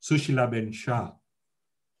 Sushilaben Shah.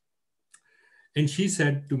 And she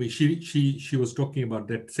said to me, she was talking about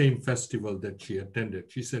that same festival that she attended.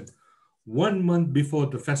 She said, 1 month before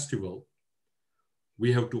the festival,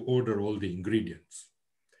 we have to order all the ingredients.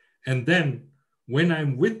 And then when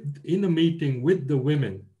I'm in a meeting with the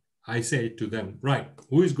women, I say to them, right,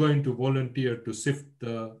 who is going to volunteer to sift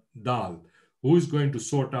the dal? Who is going to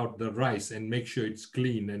sort out the rice and make sure it's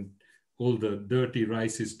clean and all the dirty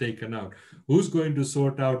rice is taken out? Who's going to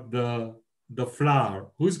sort out the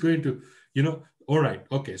flour? Who's going to, you know, all right,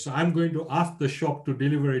 okay, so I'm going to ask the shop to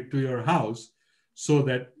deliver it to your house so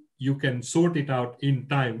that you can sort it out in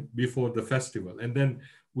time before the festival. And then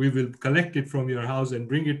we will collect it from your house and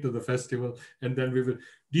bring it to the festival. And then we will,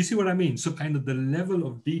 do you see what I mean? So kind of the level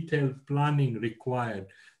of detailed planning required,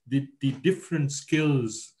 the different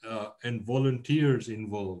skills and volunteers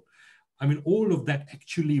involved. I mean, all of that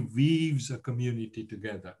actually weaves a community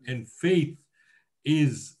together. And faith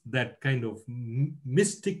is that kind of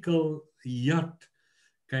mystical yet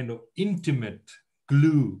kind of intimate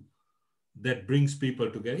glue that brings people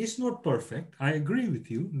together. It's not perfect. I agree with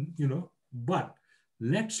you, but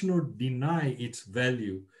let's not deny its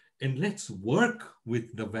value, and let's work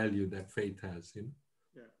with the value that faith has.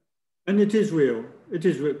 Yeah. And it is real. It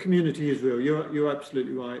is real. Community is real. You're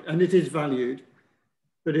absolutely right. And it is valued,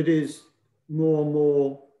 but it is more and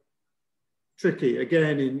more tricky.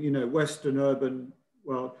 Again, in Western urban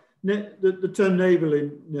world, the term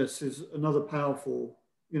neighborliness is another powerful,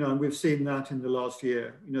 and we've seen that in the last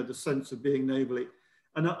year. The sense of being neighborly,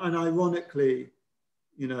 and ironically,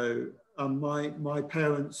 my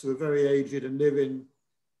parents, who are very aged and live in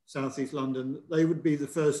Southeast London, they would be the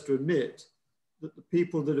first to admit that the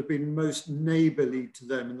people that have been most neighborly to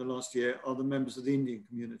them in the last year are the members of the Indian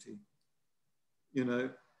community.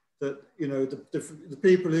 The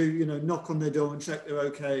people who knock on their door and check they're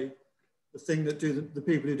okay, the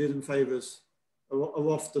people who do them favors are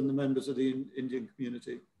often the members of the Indian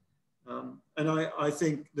community. And I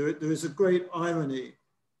think there is a great irony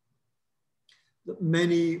that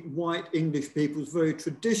many white English people's very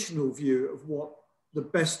traditional view of what the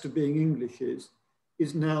best of being English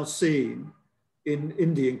is now seen in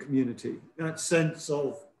Indian community. That sense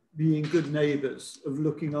of being good neighbors, of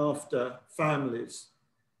looking after families,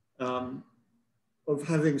 of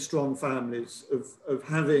having strong families, of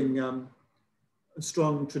having a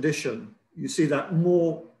strong tradition. You see that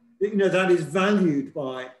more, that is valued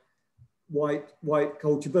by white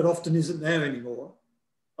culture, but often isn't there anymore,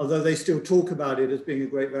 although they still talk about it as being a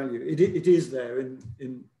great value. It is there in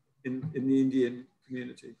the Indian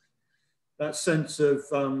community. That sense of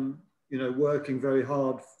working very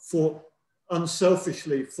hard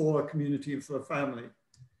unselfishly for a community and for a family,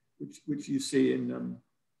 which you see in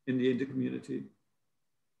the Indian community.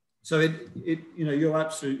 So you're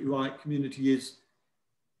absolutely right. Community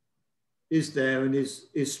is there and is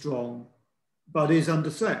strong, but is under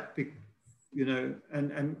threat.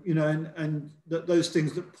 And those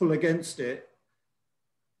things that pull against it.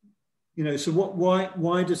 So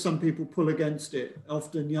why do some people pull against it?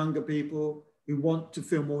 Often younger people who want to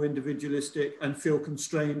feel more individualistic and feel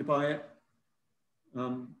constrained by it.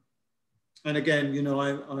 And again,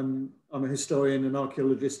 I'm a historian and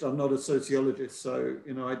archaeologist. I'm not a sociologist, so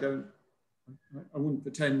I wouldn't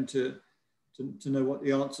pretend to know what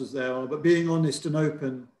the answers there are. But being honest and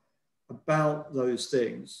open about those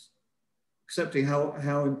things, accepting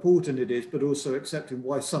how important it is, but also accepting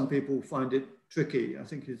why some people find it tricky, I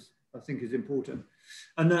think is important.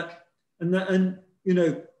 And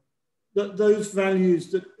those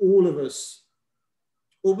values that almost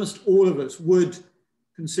all of us would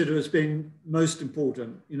consider as being most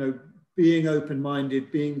important, being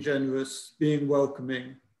open-minded, being generous, being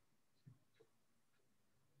welcoming,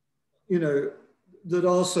 that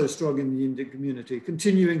are so strong in the Indian community,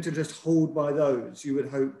 continuing to just hold by those, you would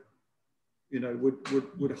hope,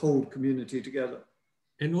 would hold community together.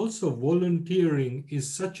 And also volunteering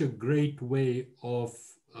is such a great way of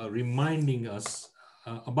reminding us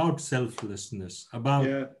about selflessness,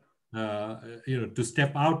 about, to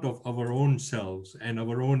step out of our own selves and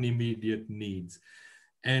our own immediate needs.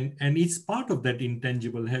 And it's part of that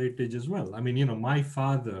intangible heritage as well. I mean, my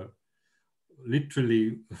father,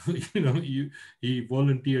 literally, he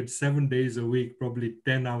volunteered 7 days a week, probably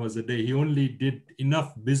 10 hours a day. He only did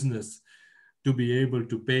enough business to be able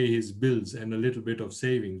to pay his bills and a little bit of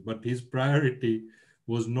savings, but his priority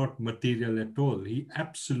was not material at all. He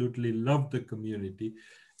absolutely loved the community.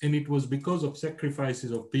 And it was because of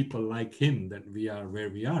sacrifices of people like him that we are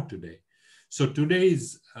where we are today. So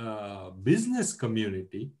today's business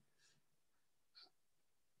community,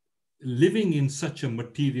 living in such a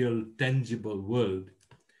material, tangible world,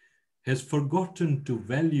 has forgotten to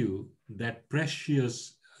value that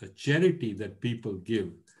precious charity that people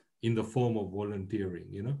give in the form of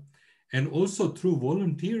volunteering, And also through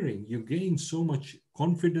volunteering, you gain so much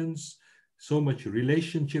confidence, so much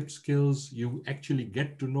relationship skills. You actually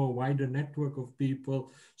get to know a wider network of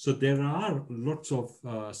people. So there are lots of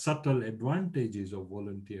subtle advantages of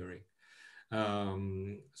volunteering.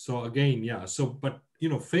 So again, but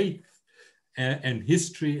faith and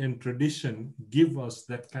history and tradition give us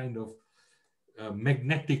that kind of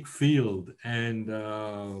magnetic field and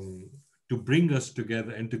to bring us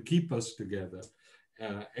together and to keep us together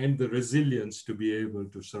and the resilience to be able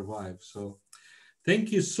to survive. So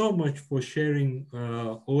thank you so much for sharing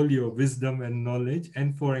all your wisdom and knowledge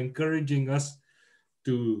and for encouraging us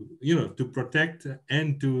to, to protect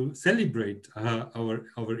and to celebrate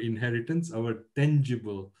our inheritance,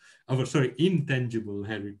 intangible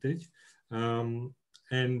heritage.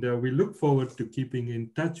 And we look forward to keeping in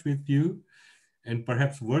touch with you and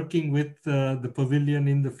perhaps working with the Pavillion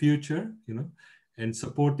in the future, you know, and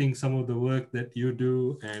supporting some of the work that you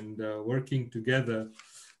do and working together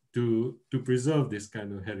to preserve this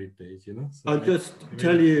kind of heritage, you know. So I'll just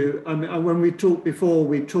tell you, I mean, when we talked before,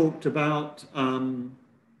 we talked about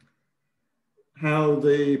how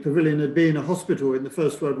the Pavillion had been a hospital in the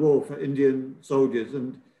First World War for Indian soldiers.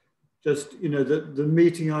 And just, you know, the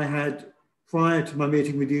meeting I had prior to my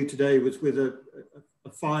meeting with you today was with a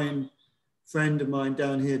fine friend of mine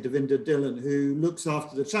down here, Devinder Dillon, who looks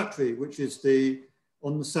after the Chatri, which is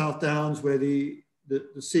on the South Downs where the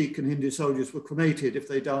Sikh and Hindu soldiers were cremated if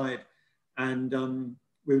they died. And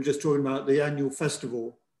we were just talking about the annual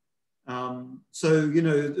festival. So, you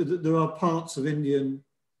know, there are parts of Indian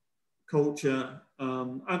culture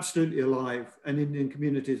absolutely alive, and Indian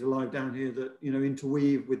communities alive down here that, you know,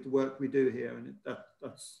 interweave with the work we do here. And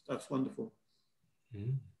that's wonderful.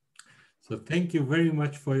 Mm. So thank you very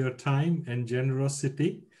much for your time and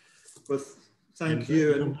generosity. Well, thank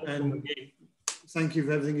you. And thank you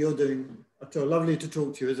for everything you're doing. Atul, lovely to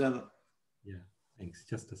talk to you, as ever. Yeah, thanks.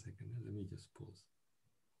 Just a second. Let me just pause.